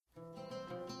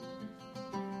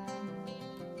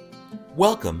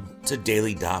Welcome to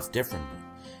Daily Daf Differently,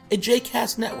 a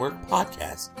JCast Network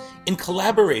podcast in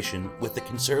collaboration with the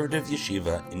Conservative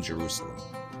Yeshiva in Jerusalem.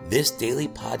 This daily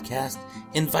podcast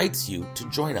invites you to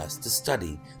join us to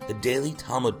study the daily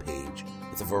Talmud page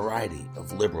with a variety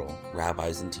of liberal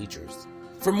rabbis and teachers.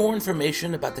 For more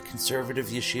information about the Conservative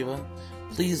Yeshiva,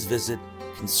 please visit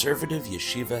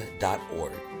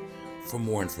conservativeyeshiva.org. For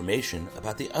more information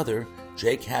about the other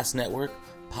JCast Network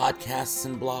podcasts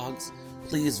and blogs,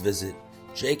 please visit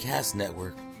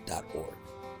jcastnetwork.org.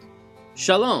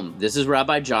 Shalom, this is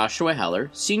Rabbi Joshua Heller,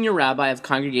 Senior Rabbi of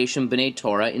Congregation B'nai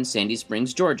Torah in Sandy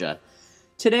Springs, Georgia.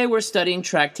 Today we're studying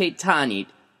Tractate Ta'anit,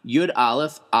 Yud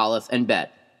Aleph, Aleph, and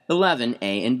Bet,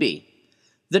 11a and b.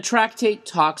 The tractate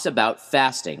talks about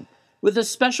fasting, with a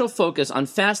special focus on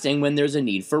fasting when there's a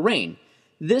need for rain.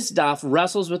 This daf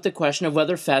wrestles with the question of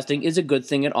whether fasting is a good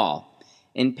thing at all,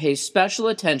 and pays special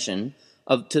attention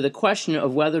to the question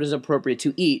of whether it is appropriate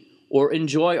to eat or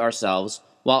enjoy ourselves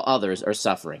while others are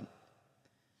suffering.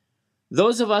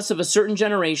 Those of us of a certain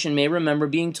generation may remember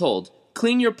being told,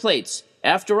 "Clean your plates.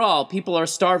 After all, people are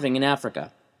starving in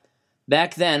Africa."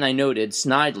 Back then, I noted,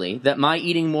 snidely, that my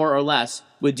eating more or less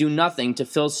would do nothing to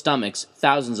fill stomachs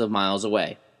thousands of miles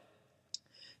away.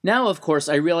 Now, of course,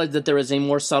 I realize that there is a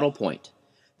more subtle point,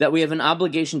 that we have an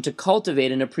obligation to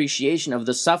cultivate an appreciation of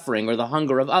the suffering or the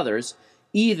hunger of others,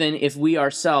 even if we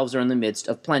ourselves are in the midst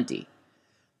of plenty.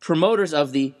 Promoters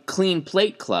of the Clean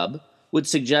Plate Club would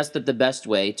suggest that the best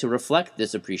way to reflect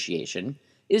this appreciation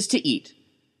is to eat,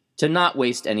 to not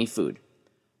waste any food.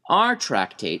 Our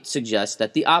tractate suggests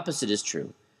that the opposite is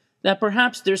true, that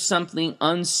perhaps there's something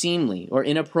unseemly or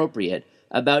inappropriate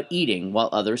about eating while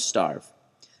others starve.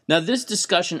 Now, this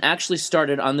discussion actually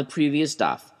started on the previous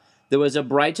daf. There was a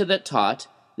braita that taught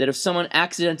that if someone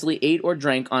accidentally ate or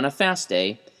drank on a fast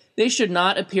day, they should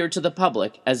not appear to the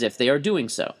public as if they are doing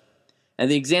so.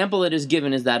 And the example that is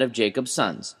given is that of Jacob's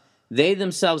sons. They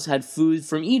themselves had food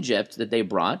from Egypt that they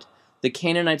brought. The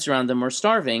Canaanites around them were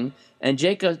starving, and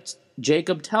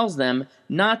Jacob tells them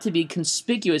not to be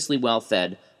conspicuously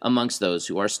well-fed amongst those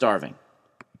who are starving.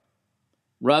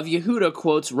 Rav Yehuda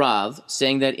quotes Rav,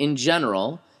 saying that in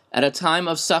general, at a time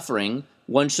of suffering,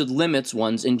 one should limit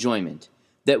one's enjoyment,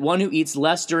 that one who eats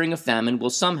less during a famine will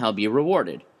somehow be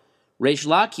rewarded. Reish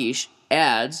Lakish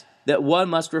adds that one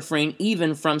must refrain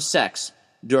even from sex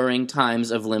during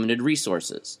times of limited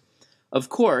resources. Of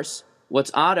course, what's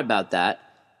odd about that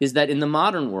is that in the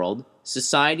modern world,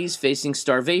 societies facing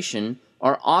starvation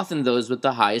are often those with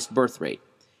the highest birth rate.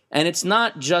 And it's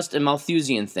not just a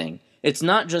Malthusian thing. It's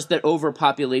not just that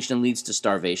overpopulation leads to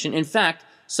starvation. In fact,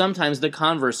 sometimes the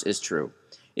converse is true.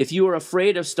 If you are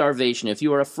afraid of starvation, if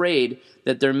you are afraid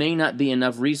that there may not be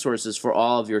enough resources for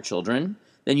all of your children,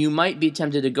 then you might be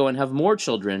tempted to go and have more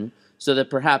children so that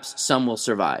perhaps some will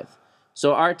survive.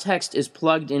 So our text is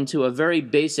plugged into a very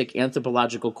basic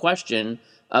anthropological question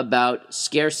about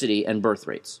scarcity and birth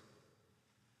rates.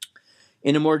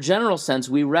 In a more general sense,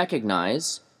 we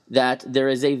recognize that there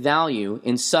is a value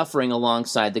in suffering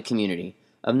alongside the community,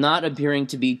 of not appearing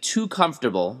to be too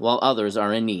comfortable while others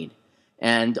are in need.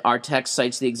 And our text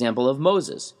cites the example of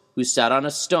Moses, who sat on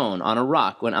a stone, on a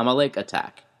rock, when Amalek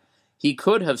attacked. He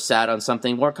could have sat on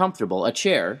something more comfortable, a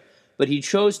chair, but he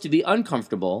chose to be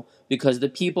uncomfortable because the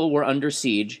people were under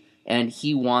siege and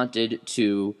he wanted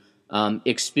to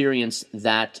experience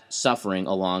that suffering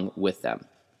along with them.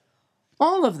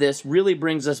 All of this really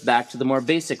brings us back to the more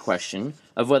basic question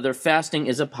of whether fasting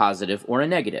is a positive or a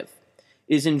negative.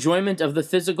 Is enjoyment of the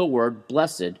physical word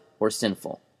blessed or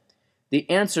sinful? The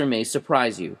answer may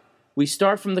surprise you. We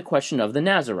start from the question of the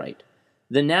Nazirite.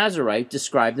 The Nazirite,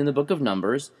 described in the book of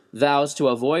Numbers, vows to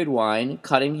avoid wine,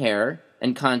 cutting hair,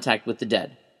 and contact with the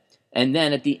dead. And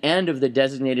then at the end of the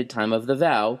designated time of the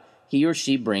vow, he or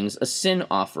she brings a sin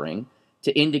offering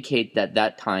to indicate that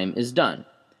that time is done.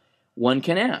 One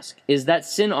can ask, is that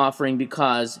sin offering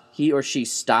because he or she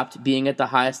stopped being at the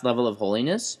highest level of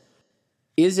holiness?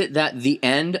 Is it that the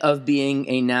end of being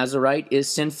a Nazirite is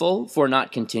sinful for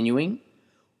not continuing?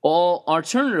 Or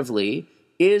alternatively,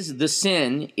 is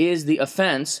the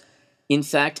offense, in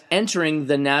fact, entering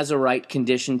the Nazirite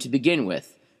condition to begin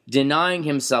with, denying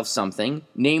himself something,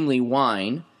 namely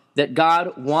wine, that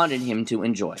God wanted him to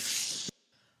enjoy?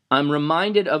 I'm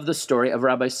reminded of the story of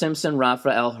Rabbi Simson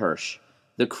Raphael Hirsch,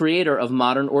 the creator of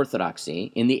modern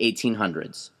Orthodoxy in the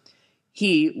 1800s.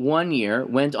 He, one year,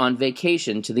 went on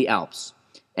vacation to the Alps,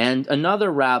 and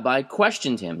another rabbi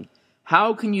questioned him,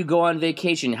 "How can you go on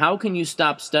vacation? How can you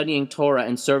stop studying Torah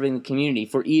and serving the community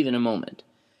for even a moment?"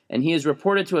 And he is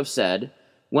reported to have said,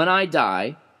 "When I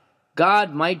die,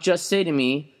 God might just say to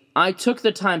me, I took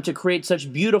the time to create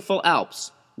such beautiful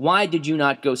Alps. Why did you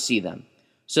not go see them?"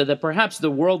 so that perhaps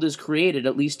the world is created,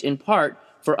 at least in part,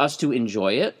 for us to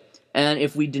enjoy it, and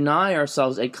if we deny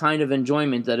ourselves a kind of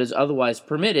enjoyment that is otherwise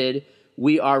permitted,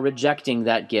 we are rejecting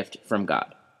that gift from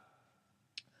God.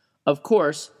 Of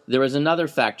course, there is another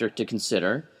factor to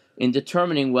consider in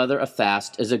determining whether a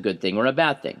fast is a good thing or a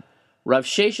bad thing. Rav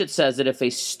Sheshet says that if a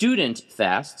student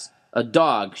fasts, a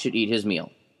dog should eat his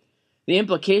meal. The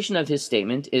implication of his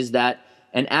statement is that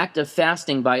an act of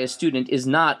fasting by a student is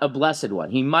not a blessed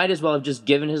one. He might as well have just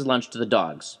given his lunch to the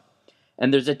dogs.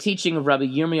 And there's a teaching of Rabbi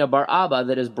Yirmiyah bar Abba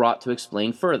that is brought to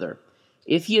explain further.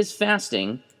 If he is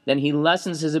fasting, then he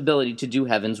lessens his ability to do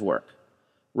heaven's work.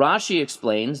 Rashi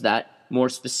explains that, more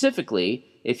specifically,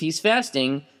 if he's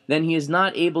fasting, then he is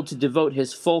not able to devote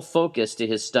his full focus to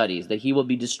his studies, that he will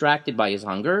be distracted by his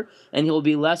hunger, and he will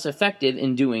be less effective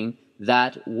in doing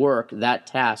that work, that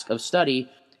task of study,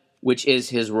 which is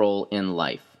his role in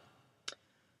life.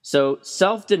 So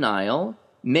self-denial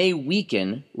may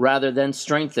weaken rather than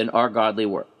strengthen our godly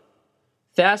work.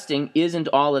 Fasting isn't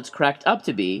all it's cracked up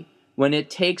to be when it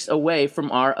takes away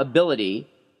from our ability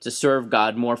to serve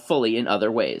God more fully in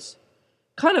other ways.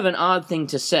 Kind of an odd thing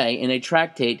to say in a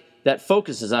tractate that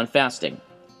focuses on fasting.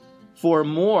 For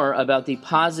more about the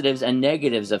positives and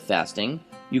negatives of fasting,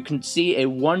 you can see a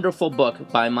wonderful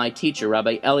book by my teacher,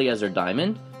 Rabbi Eliezer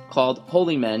Diamond, called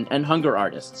Holy Men and Hunger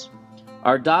Artists.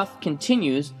 Our daf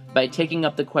continues by taking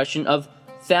up the question of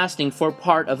fasting for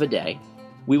part of a day.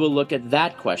 We will look at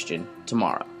that question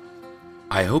tomorrow.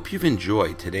 I hope you've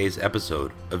enjoyed today's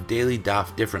episode of Daily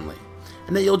Daf Differently,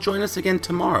 and that you'll join us again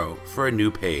tomorrow for a new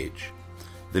page.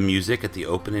 The music at the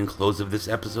open and close of this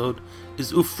episode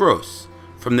is Ufros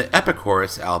from the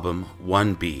Epichorus album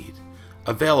One Bead,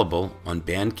 available on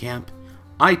Bandcamp,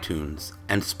 iTunes,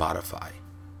 and Spotify.